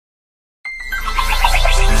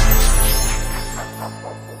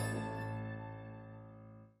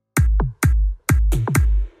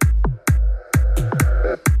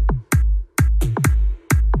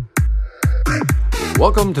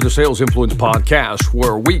Welcome to the Sales Influence Podcast,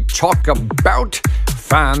 where we talk about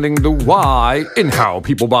finding the why in how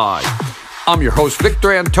people buy. I'm your host,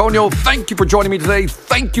 Victor Antonio. Thank you for joining me today.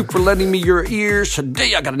 Thank you for lending me your ears.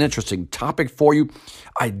 Today, I got an interesting topic for you.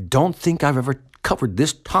 I don't think I've ever covered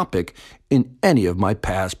this topic in any of my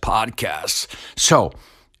past podcasts. So,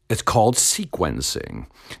 it's called sequencing.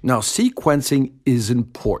 Now, sequencing is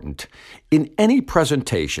important. In any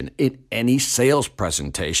presentation, in any sales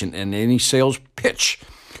presentation, in any sales pitch,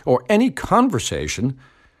 or any conversation,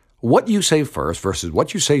 what you say first versus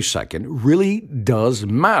what you say second really does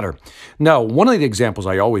matter. Now, one of the examples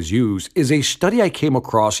I always use is a study I came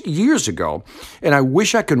across years ago, and I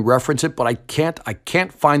wish I could reference it, but I can't. I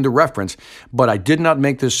can't find the reference, but I did not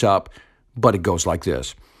make this up, but it goes like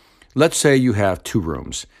this. Let's say you have two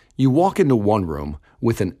rooms. You walk into one room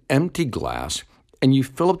with an empty glass and you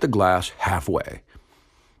fill up the glass halfway.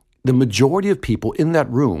 The majority of people in that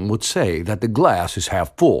room would say that the glass is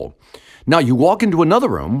half full. Now you walk into another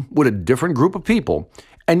room with a different group of people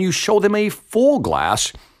and you show them a full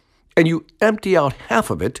glass and you empty out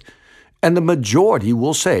half of it, and the majority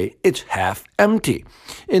will say it's half empty.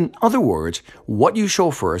 In other words, what you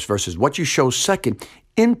show first versus what you show second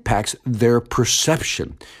impacts their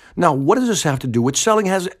perception. Now, what does this have to do with selling? It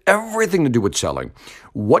has everything to do with selling.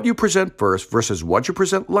 What you present first versus what you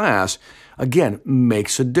present last, again,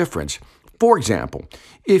 makes a difference. For example,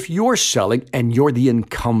 if you're selling and you're the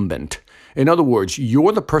incumbent, in other words,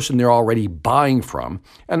 you're the person they're already buying from,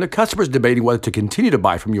 and the customer's debating whether to continue to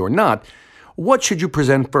buy from you or not, what should you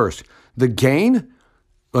present first? The gain?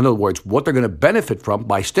 In other words, what they're going to benefit from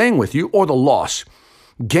by staying with you, or the loss?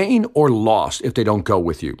 Gain or loss if they don't go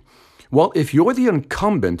with you? Well, if you're the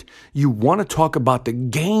incumbent, you want to talk about the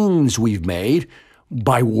gains we've made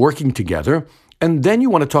by working together, and then you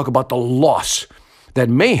want to talk about the loss that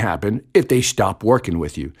may happen if they stop working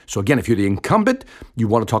with you. So again, if you're the incumbent, you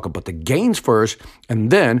want to talk about the gains first,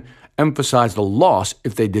 and then emphasize the loss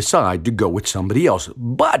if they decide to go with somebody else.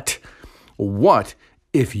 But what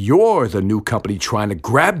if you're the new company trying to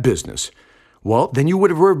grab business? Well, then you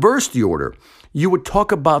would have reversed the order. You would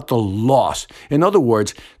talk about the loss. In other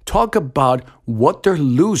words, talk about what they're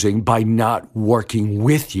losing by not working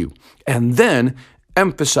with you. And then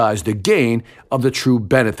emphasize the gain of the true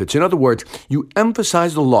benefits. In other words, you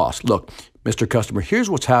emphasize the loss. Look, Mr. Customer, here's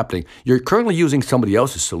what's happening. You're currently using somebody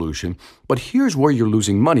else's solution, but here's where you're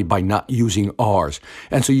losing money by not using ours.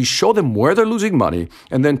 And so you show them where they're losing money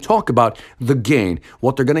and then talk about the gain,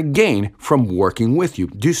 what they're going to gain from working with you.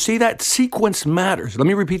 Do you see that? Sequence matters. Let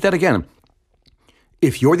me repeat that again.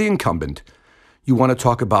 If you're the incumbent, you want to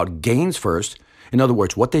talk about gains first. In other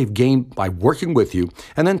words, what they've gained by working with you,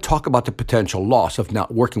 and then talk about the potential loss of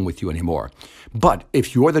not working with you anymore. But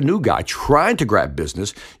if you're the new guy trying to grab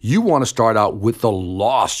business, you want to start out with the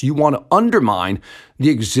loss. You want to undermine the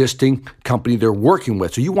existing company they're working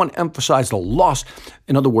with. So you want to emphasize the loss.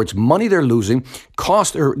 In other words, money they're losing,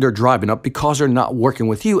 costs they're driving up because they're not working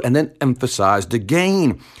with you, and then emphasize the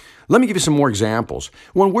gain. Let me give you some more examples.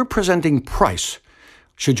 When we're presenting price,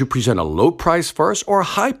 should you present a low price first or a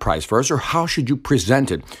high price first, or how should you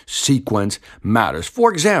present it? Sequence matters.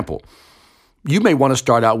 For example, you may want to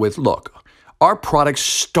start out with, look, our products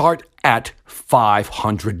start at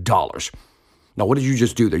 $500. Now, what did you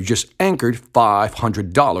just do there? You just anchored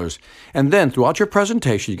 $500. And then throughout your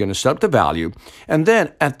presentation, you're going to set up the value. And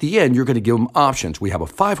then at the end, you're going to give them options. We have a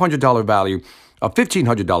 $500 value, a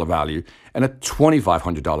 $1,500 value, and a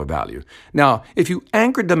 $2,500 value. Now, if you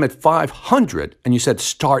anchored them at $500 and you said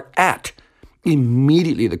start at,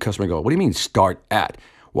 immediately the customer goes, what do you mean start at?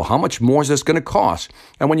 Well, how much more is this going to cost?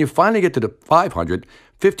 And when you finally get to the $500,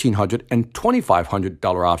 $1,500, and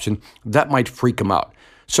 $2,500 option, that might freak them out.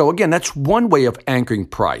 So again, that's one way of anchoring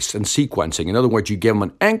price and sequencing. In other words, you gave them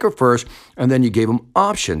an anchor first, and then you gave them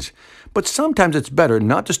options. But sometimes it's better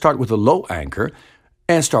not to start with a low anchor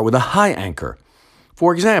and start with a high anchor.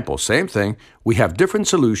 For example, same thing, we have different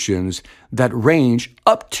solutions that range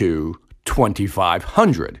up to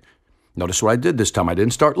 $2,500. Notice what I did this time. I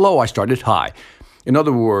didn't start low, I started high. In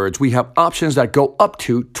other words, we have options that go up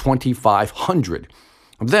to $2,500.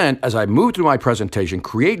 Then, as I move through my presentation,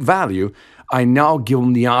 create value, I now give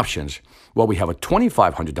them the options. Well, we have a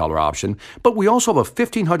 $2,500 option, but we also have a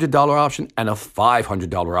 $1,500 option and a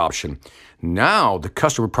 $500 option. Now, the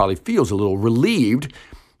customer probably feels a little relieved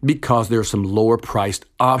because there are some lower priced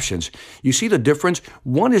options. You see the difference?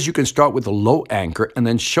 One is you can start with a low anchor and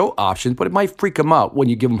then show options, but it might freak them out when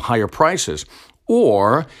you give them higher prices.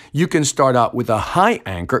 Or you can start out with a high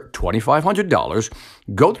anchor, $2,500,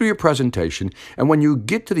 go through your presentation, and when you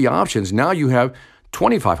get to the options, now you have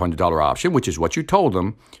 $2,500 option, which is what you told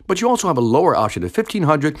them, but you also have a lower option at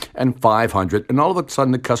 $1,500 and $500, and all of a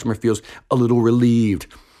sudden the customer feels a little relieved.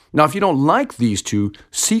 Now, if you don't like these two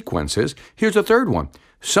sequences, here's a third one.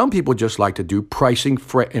 Some people just like to do pricing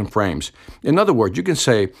in frames. In other words, you can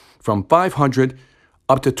say from $500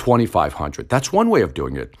 up to $2,500. That's one way of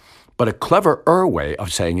doing it. But a cleverer way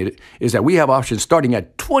of saying it is that we have options starting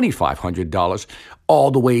at $2,500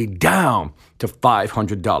 all the way down to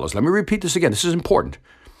 $500. Let me repeat this again. This is important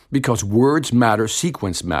because words matter,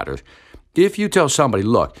 sequence matters. If you tell somebody,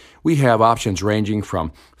 look, we have options ranging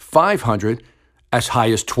from $500 as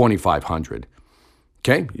high as $2,500.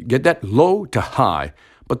 Okay, you get that low to high.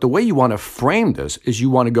 But the way you want to frame this is you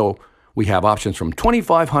want to go, we have options from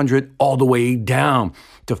 $2,500 all the way down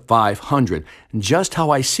to $500. And just how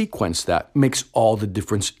I sequence that makes all the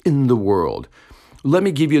difference in the world. Let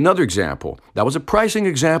me give you another example. That was a pricing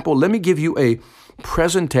example. Let me give you a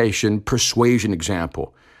presentation persuasion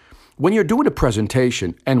example. When you're doing a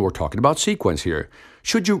presentation, and we're talking about sequence here,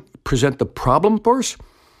 should you present the problem first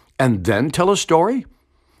and then tell a story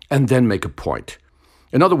and then make a point?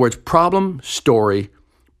 In other words, problem, story,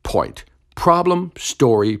 point. Problem,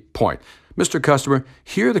 story, point. Mr. Customer,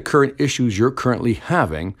 here are the current issues you're currently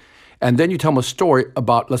having, and then you tell them a story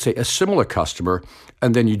about, let's say, a similar customer,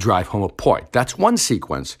 and then you drive home a point. That's one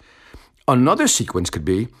sequence. Another sequence could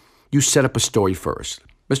be you set up a story first.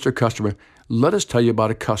 Mr. Customer, let us tell you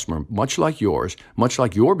about a customer much like yours, much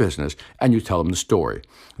like your business, and you tell them the story.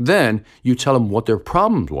 Then you tell them what their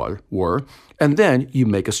problems were, and then you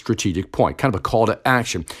make a strategic point, kind of a call to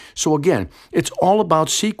action. So again, it's all about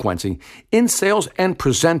sequencing. In sales and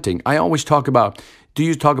presenting, I always talk about, do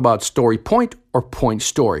you talk about story point or point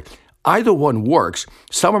story? Either one works.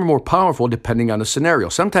 Some are more powerful depending on the scenario.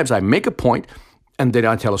 Sometimes I make a point and then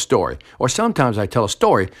I tell a story. Or sometimes I tell a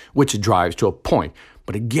story which drives to a point.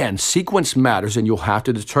 But again, sequence matters and you'll have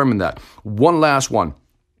to determine that. One last one.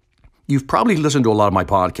 You've probably listened to a lot of my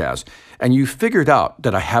podcasts and you figured out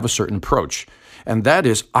that I have a certain approach. And that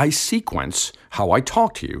is I sequence how I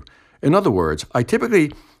talk to you. In other words, I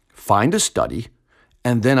typically find a study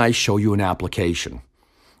and then I show you an application.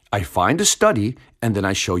 I find a study and then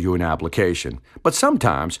I show you an application. But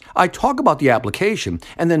sometimes I talk about the application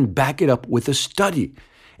and then back it up with a study.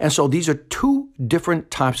 And so these are two different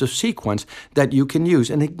types of sequence that you can use.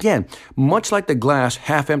 And again, much like the glass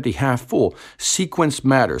half empty, half full, sequence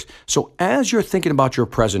matters. So as you're thinking about your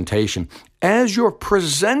presentation, as you're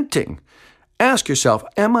presenting, ask yourself,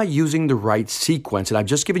 am I using the right sequence? And I've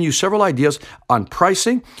just given you several ideas on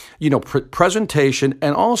pricing, presentation,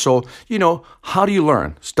 and also, how do you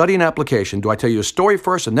learn? Study and application. Do I tell you a story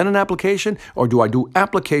first and then an application? Or do I do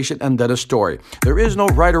application and then a story? There is no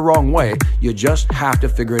right or wrong way. You just have to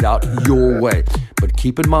figure it out your way. But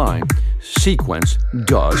keep in mind, sequence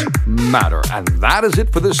does matter. And that is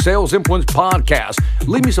it for this Sales Influence podcast.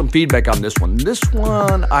 Leave me some feedback on this one. This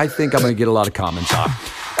one, I think I'm going to get a lot of comments on.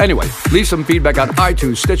 Anyway, leave some feedback on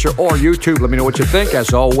iTunes, Stitcher, or YouTube. Let me know what you think.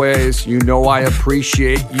 As always, I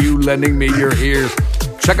appreciate you lending me your ears.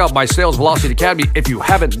 Check out my Sales Velocity Academy if you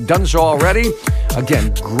haven't done so already.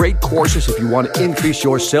 Again, great courses if you want to increase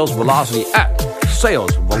your sales velocity at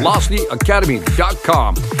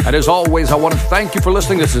salesvelocityacademy.com. And as always, I want to thank you for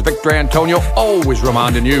listening. This is Victor Antonio, always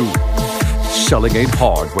reminding you, selling ain't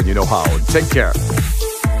hard when you know how. Take care.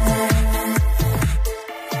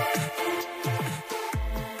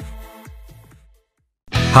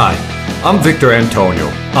 Hi, I'm Victor Antonio.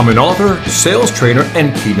 I'm an author, sales trainer,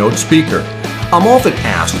 and keynote speaker. I'm often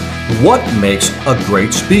asked, what makes a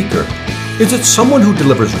great speaker? Is it someone who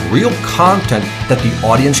delivers real content that the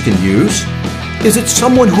audience can use? Is it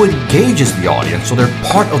someone who engages the audience so they're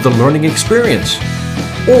part of the learning experience?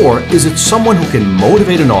 Or is it someone who can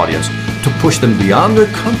motivate an audience to push them beyond their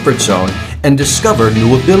comfort zone and discover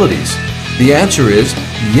new abilities? The answer is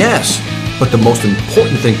yes. But the most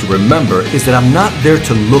important thing to remember is that I'm not there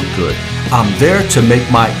to look good. I'm there to make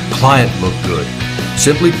my client look good.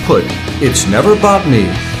 Simply put, it's never about me,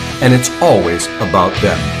 and it's always about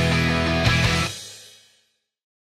them.